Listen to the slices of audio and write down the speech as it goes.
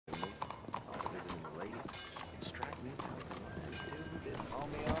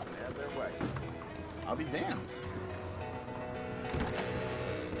Damn.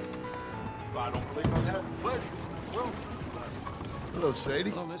 I don't believe I've had the pleasure. Well, hello, Sadie.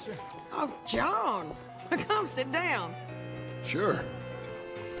 hello, mister. Oh, John. Come sit down. Sure.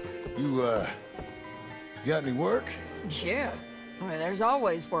 You got any work? Yeah. Well, there's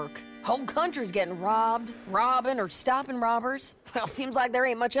always work. Whole country's getting robbed, robbing, or stopping robbers. Well, seems like there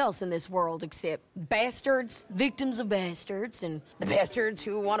ain't much else in this world except bastards, victims of bastards, and the bastards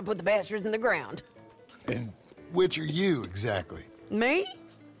who want to put the bastards in the ground. And which are you, exactly? Me?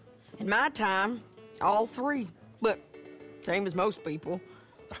 In my time, all three. But same as most people.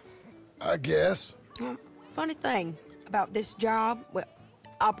 I guess. Well, funny thing about this job, well,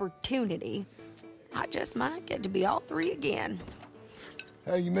 opportunity, I just might get to be all three again.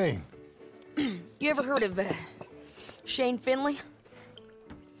 How you mean? You ever heard of Shane Finley?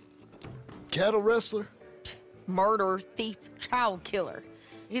 Cattle wrestler? Murderer, thief, child killer.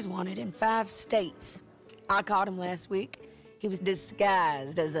 He's wanted in 5 states. I caught him last week. He was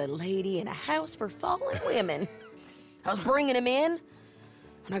disguised as a lady in a house for fallen women. I was bringing him in,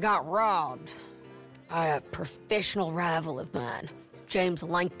 and I got robbed by a professional rival of mine, James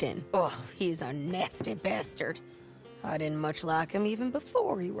Langton. Oh, he's a nasty bastard. I didn't much like him even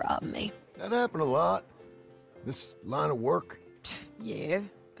before he robbed me. That happened a lot. This line of work. Yeah,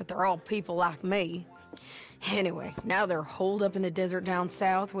 but they're all people like me. Anyway, now they're holed up in the desert down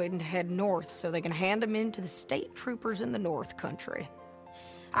south, waiting to head north so they can hand them in to the state troopers in the north country.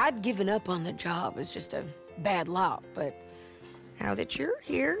 I'd given up on the job as just a bad lot, but now that you're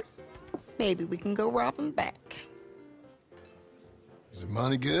here, maybe we can go rob them back. Is the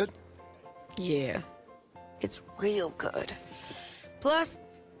money good? Yeah, it's real good. Plus,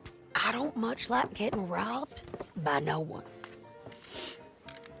 I don't much like getting robbed by no one.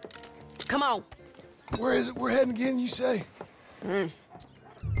 Come on. Where is it we're heading again, you say?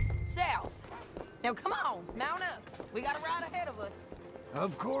 South. Now come on, mount up. We got a ride ahead of us.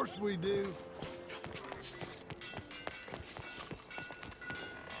 Of course we do.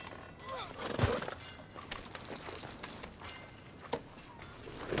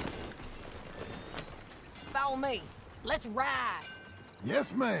 Follow me. Let's ride.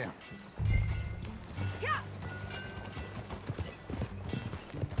 Yes, ma'am. Yeah.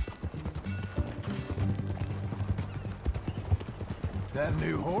 That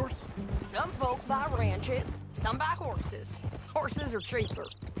new horse? Some folk buy ranches, some buy horses. Horses are cheaper.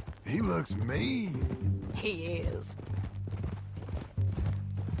 He looks mean. He is.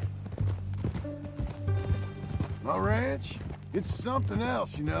 My ranch, it's something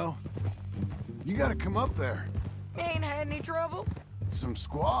else, you know. You gotta come up there. Ain't had any trouble? Some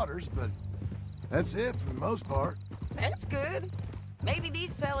squatters, but that's it for the most part. That's good. Maybe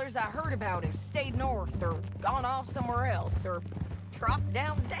these fellers I heard about have stayed north or gone off somewhere else or dropped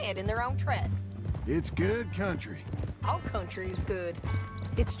down dead in their own tracks. It's good country. All country is good.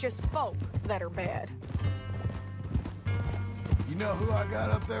 It's just folk that are bad. You know who I got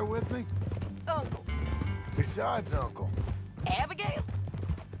up there with me? Uncle. Besides Uncle. Abigail?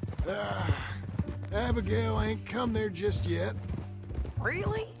 Abigail ain't come there just yet.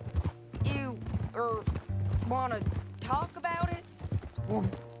 Really? You, wanna talk about it? Well,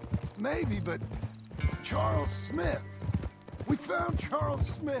 maybe, but Charles Smith. We found Charles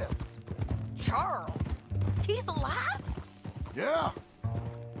Smith. Charles? He's alive? Yeah.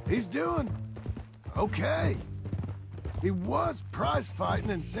 He's doing okay. He was prize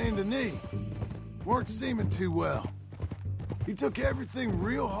fighting in Saint Denis. Weren't seeming too well. He took everything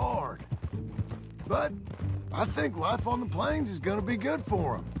real hard. But I think life on the plains is gonna be good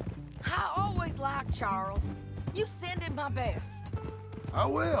for him. I always liked Charles. You send him my best. I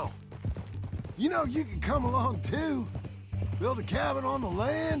will. You know, you can come along too. Build a cabin on the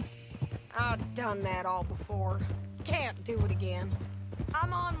land. I've done that all before. Can't do it again.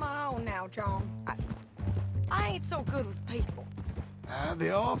 I'm on my own now, John. I ain't so good with people.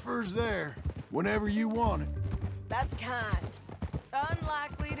 The offer's there, whenever you want it. That's kind.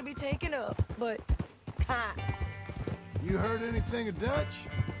 Unlikely to be taken up, but kind. You heard anything of Dutch?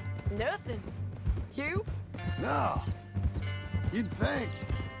 Nothing. You? No. You'd think.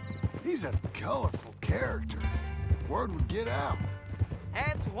 He's a colorful character. Word would get out.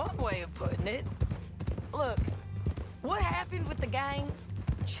 That's one way of putting it. Look, what happened with the gang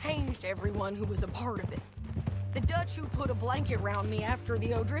changed everyone who was a part of it. The Dutch who put a blanket around me after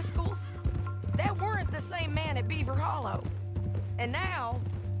the O'Driscolls, that weren't the same man at Beaver Hollow. And now,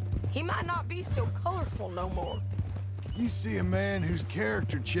 he might not be so colorful no more. You see a man whose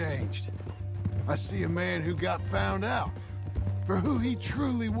character changed. I see a man who got found out for who he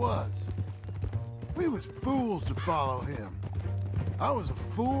truly was. We was fools to follow him. I was a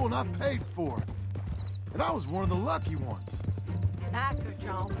fool and I paid for it. And I was one of the lucky ones. Micah,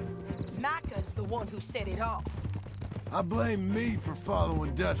 John. Micah's the one who set it off. I blame me for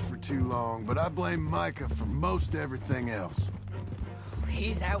following Dutch for too long, but I blame Micah for most everything else.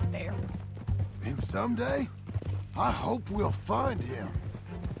 He's out there. And someday, I hope we'll find him.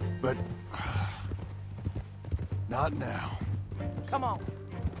 But... not now. Come on.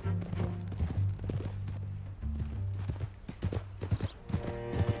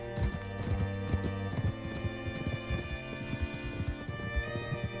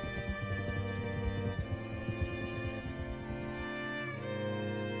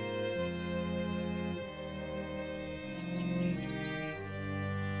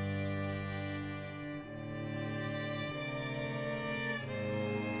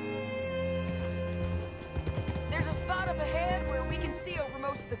 There's a spot up ahead where we can see over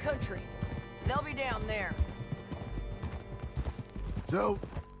most of the country. They'll be down there. So,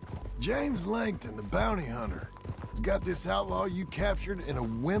 James Langton, the bounty hunter, has got this outlaw you captured in a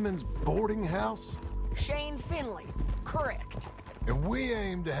women's boarding house? Shane Finley. Correct. And we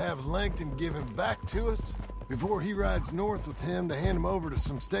aim to have Langton give him back to us before he rides north with him to hand him over to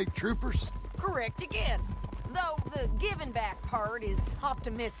some state troopers? Correct again. Though the giving back part is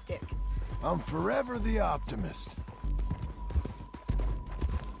optimistic. I'm forever the optimist.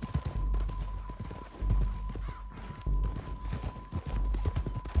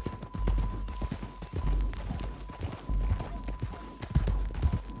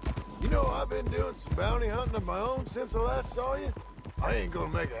 You know, I've been doing some bounty hunting of my own since I last saw you. I ain't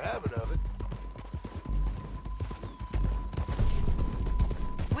gonna make a habit of it.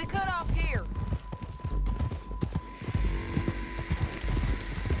 We cut off here.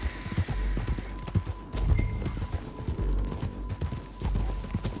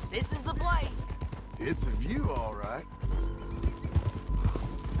 This is the place. It's a view, all right.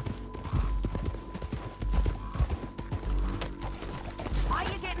 Why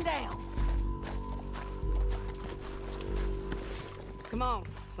are you getting down? Come on,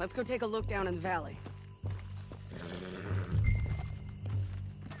 let's go take a look down in the valley.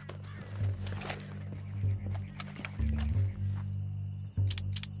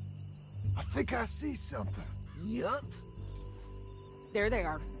 I think I see something. Yup. There they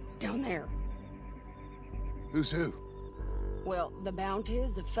are, down there. Who's who? Well, the Bounty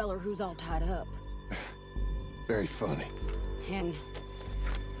is the feller who's all tied up. Very funny. And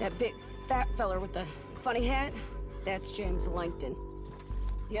that big fat feller with the funny hat, that's James Langton.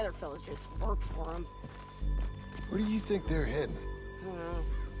 The other fellas just worked for him. Where do you think they're heading? I don't know.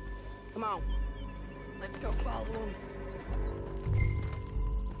 Come on, let's go follow them.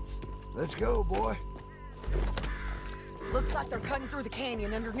 Let's go, boy. Looks like they're cutting through the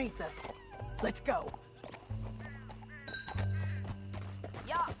canyon underneath us. Let's go.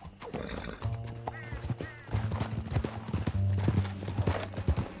 Yeah.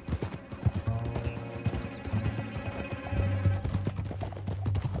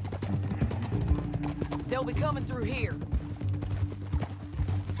 They'll be coming through here.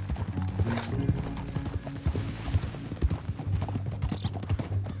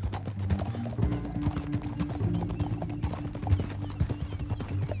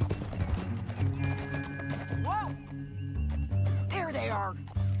 Whoa! There they are.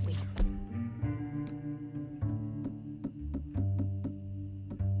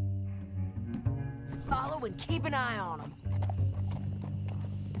 Follow and keep an eye on them.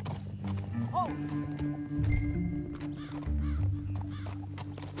 Oh!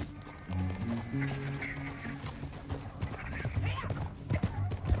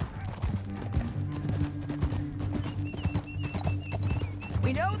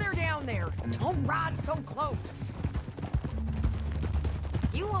 We know they're down there. Don't ride so close.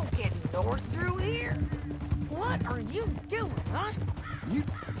 You won't get north through here. What are you doing, huh? You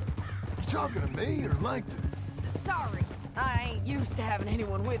talking to me or Langton? Sorry, I ain't used to having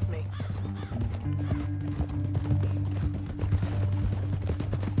anyone with me.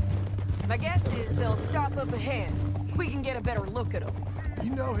 My guess is they'll stop up ahead. We can get a better look at them. You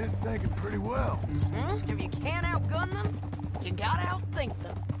know his thinking pretty well. If you can't outgun them, you gotta outthink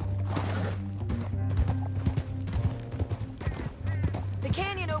them. The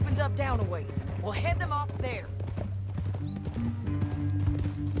canyon opens up down a ways. We'll head them off there.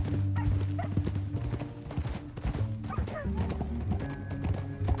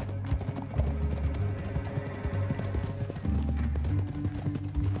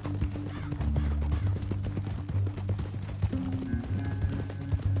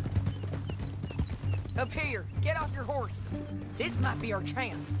 Up here, get off your horse. This might be our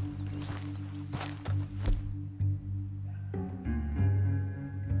chance.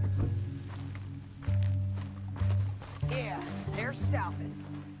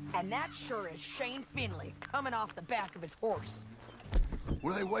 And that sure is Shane Finley coming off the back of his horse.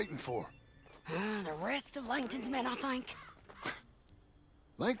 What are they waiting for? The rest of Langton's men, I think.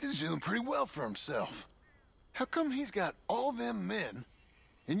 Langton's doing pretty well for himself. How come he's got all them men,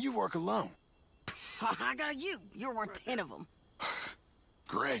 and you work alone? I got you. You're worth 10 of them.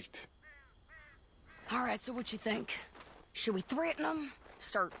 Great. All right, so what you think? Should we threaten them,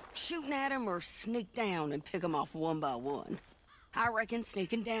 start shooting at them, or sneak down and pick them off one by one? I reckon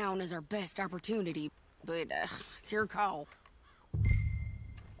sneaking down is our best opportunity, but it's your call.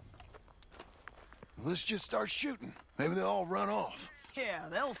 Let's just start shooting. Maybe they'll all run off. Yeah,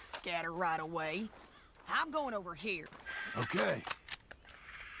 they'll scatter right away. I'm going over here. Okay.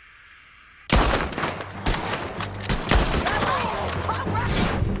 All right.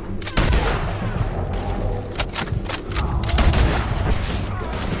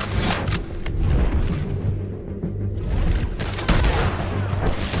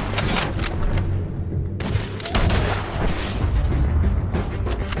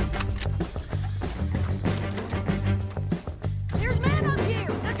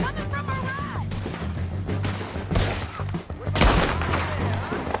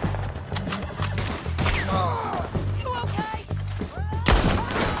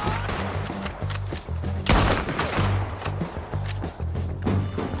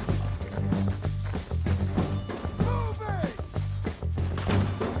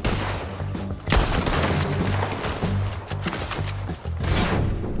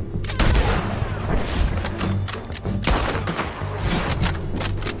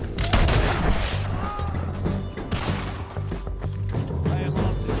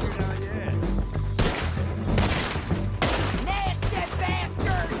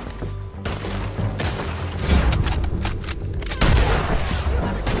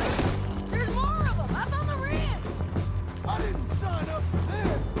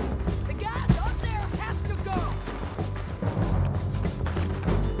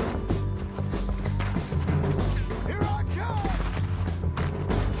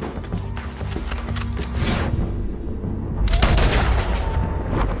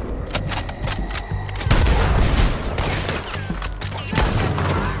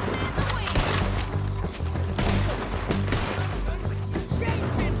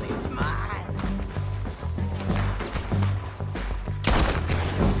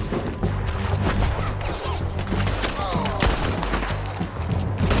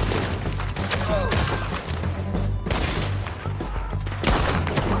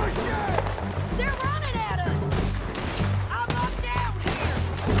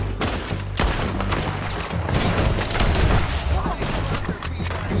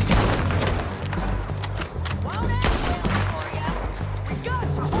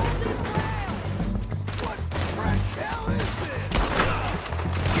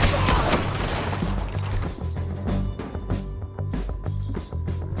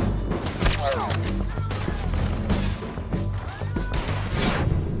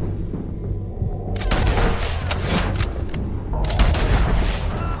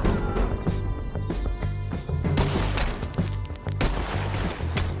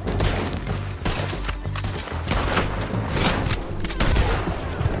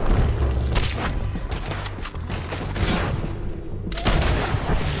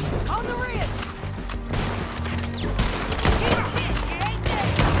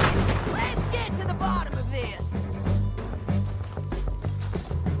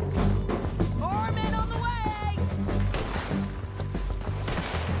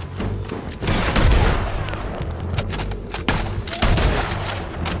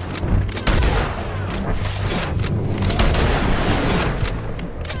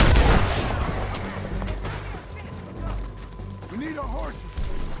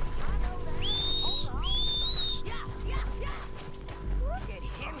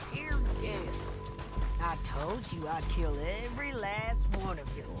 I'd kill every last one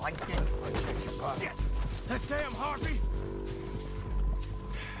of you like that. Shit! That damn harpy!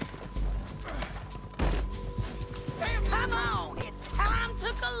 Come on, it's time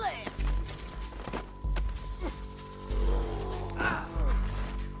to collect.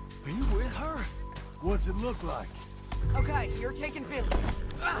 Are you with her? What's it look like? Okay, you're taking Finley.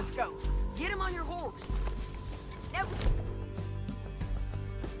 Let's go. Get him on your horse. Now...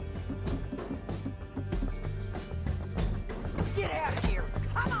 Get out of here.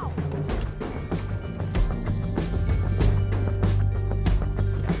 Come on.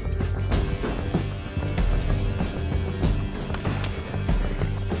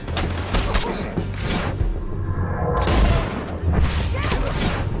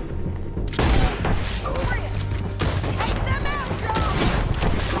 Take them out,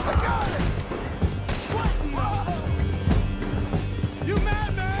 John!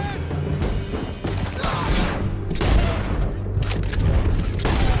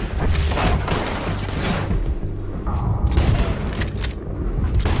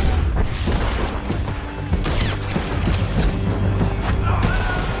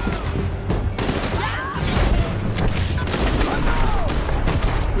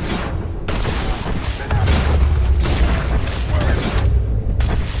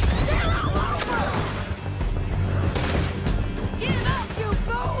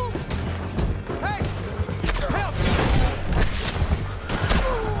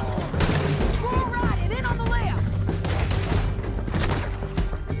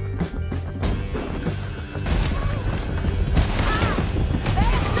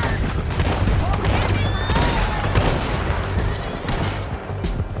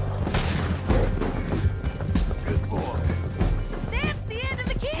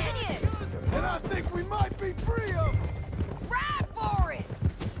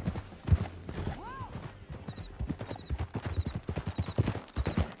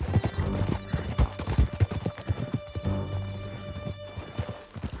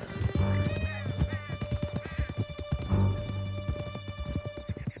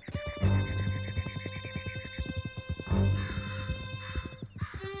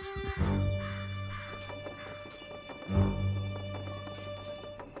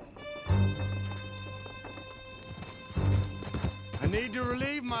 need to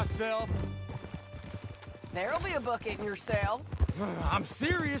relieve myself. There'll be a bucket in your cell. I'm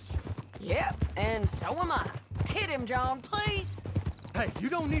serious. Yep, and so am I. Hit him, John, please. Hey, you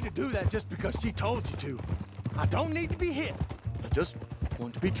don't need to do that just because she told you to. I don't need to be hit. I just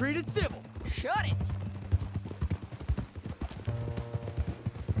want to be treated civil. Shut it.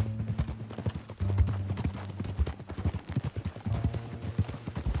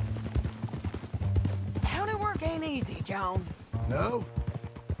 County work ain't easy, John. No,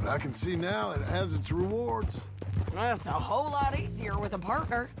 but I can see now it has its rewards. That's a whole lot easier with a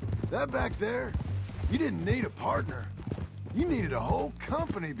partner. That back there, you didn't need a partner. You needed a whole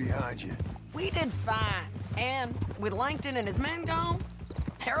company behind you. We did fine. And with Langton and his men gone,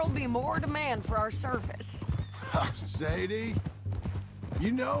 there'll be more demand for our service. Sadie,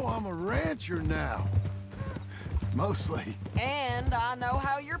 you know I'm a rancher now. Mostly. And I know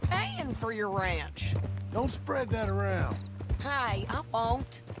how you're paying for your ranch. Don't spread that around. Hi, I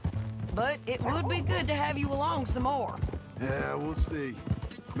won't. But it would be good to have you along some more. Yeah, we'll see.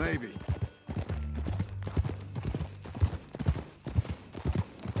 Maybe.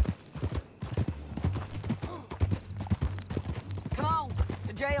 Come on,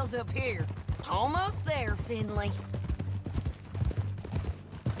 the jail's up here. Almost there, Finley.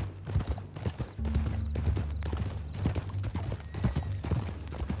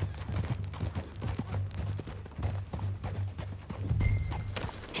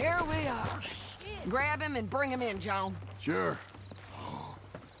 Here we are. Grab him and bring him in, John. Sure.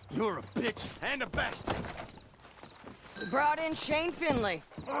 You're a bitch and a bastard. We brought in Shane Finley.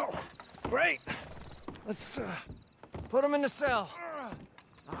 Oh, great. Let's, put him in the cell.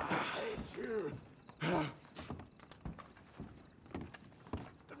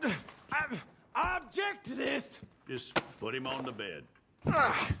 I object to this. Just put him on the bed.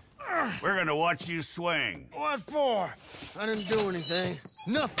 We're gonna watch you swing. What for? I didn't do anything.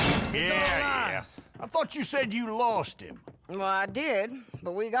 Nothing. He's Yeah. I thought you said you lost him. Well, I did,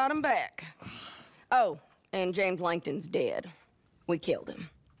 but we got him back. Oh, and James Langton's dead. We killed him.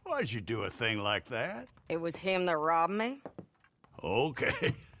 Why'd you do a thing like that? It was him that robbed me.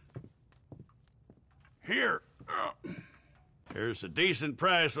 Okay. Here. Here's a decent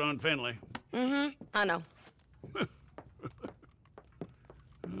price on Finley. I know.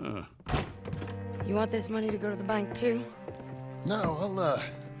 You want this money to go to the bank, too? No,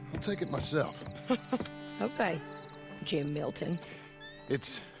 I'll take it myself. Okay, Jim Milton.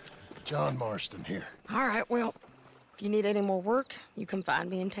 It's John Marston here. All right, well, if you need any more work, you can find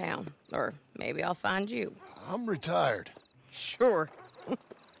me in town. Or maybe I'll find you. I'm retired. Sure.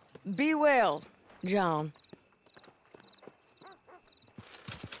 Be well, John.